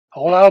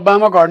Old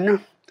Alabama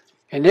Gardener.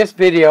 In this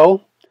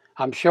video,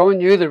 I'm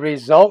showing you the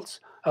results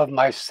of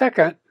my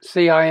second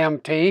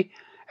CIMT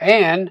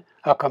and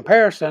a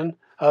comparison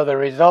of the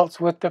results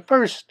with the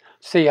first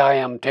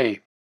CIMT.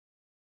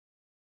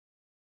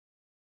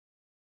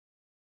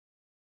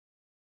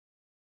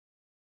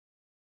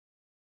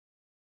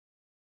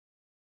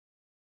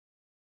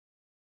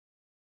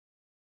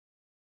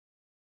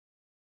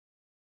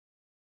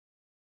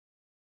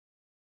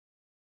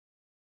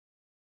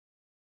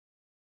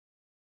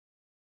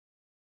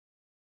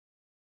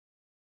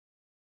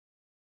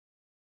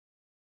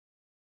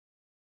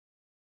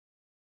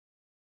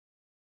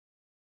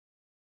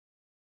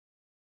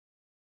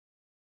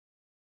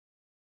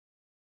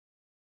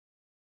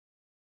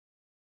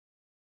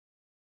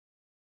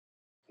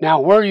 Now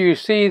where you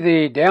see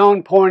the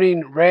down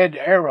pointing red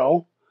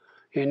arrow,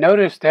 you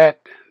notice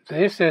that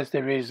this is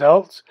the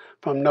results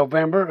from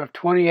November of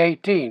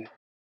 2018.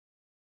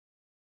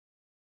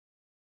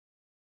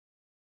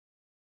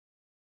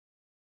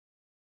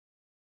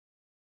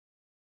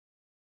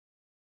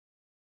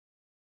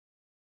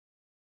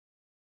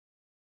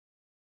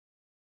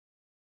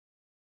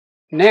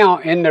 Now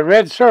in the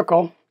red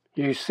circle,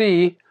 you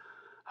see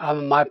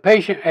my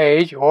patient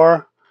age,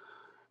 or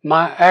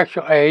my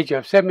actual age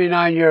of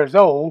 79 years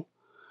old,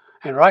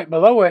 and right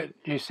below it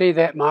you see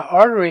that my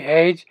artery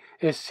age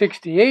is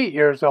 68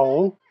 years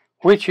old,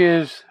 which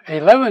is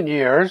 11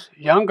 years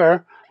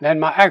younger than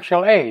my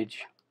actual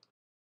age.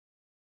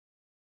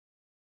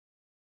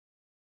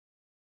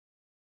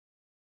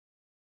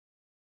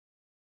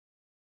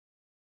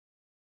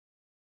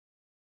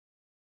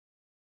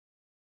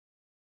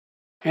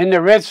 In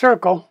the red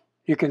circle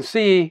you can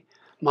see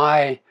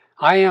my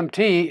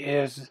IMT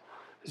is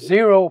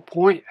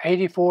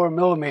 0.84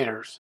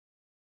 millimeters.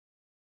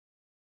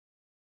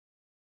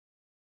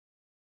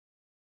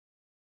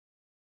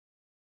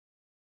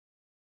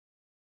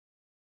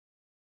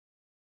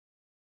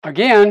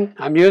 Again,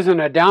 I'm using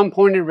a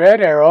down-pointed red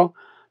arrow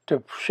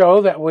to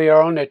show that we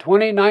are on the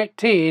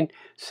 2019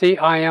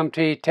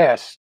 CIMT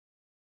test.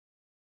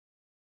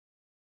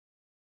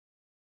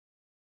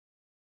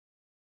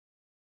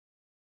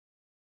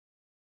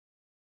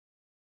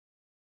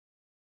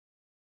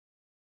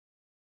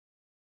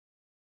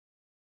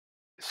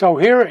 So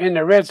here in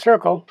the red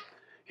circle,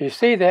 you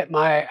see that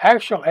my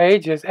actual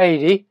age is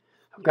 80.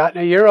 I've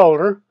gotten a year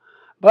older,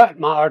 but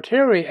my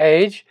artery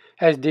age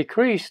has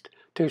decreased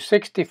to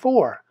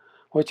 64,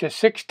 which is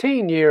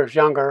 16 years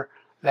younger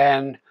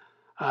than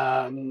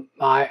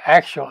my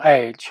actual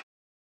age.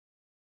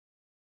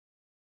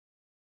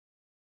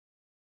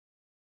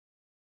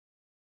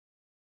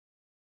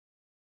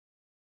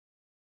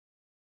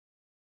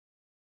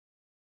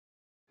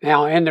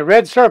 Now in the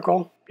red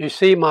circle, you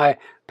see my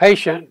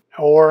patient,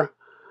 or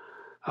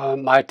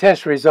my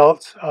test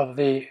results of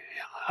the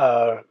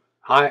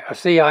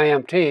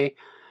CIMT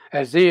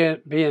as being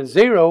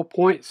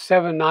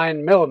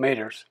 0.79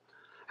 millimeters.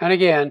 And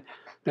again,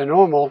 the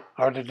normal,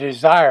 or the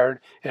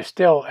desired, is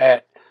still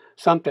at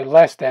something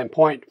less than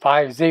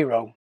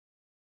 0.50.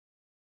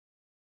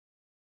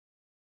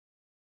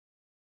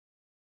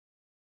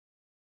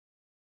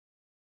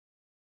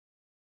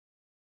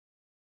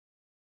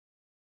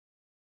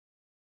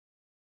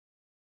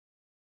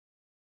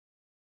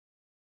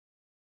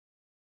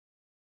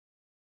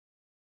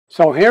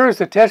 So here is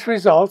the test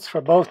results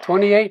for both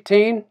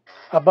 2018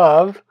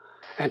 above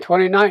and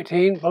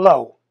 2019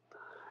 below.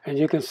 And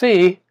you can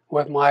see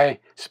with my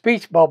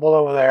speech bubble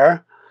over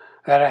there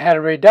that I had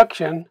a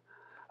reduction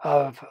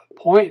of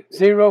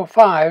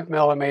 0.05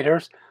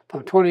 millimeters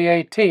from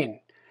 2018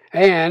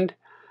 and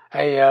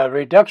a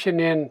reduction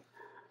in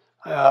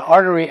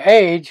artery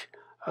age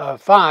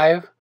of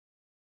 5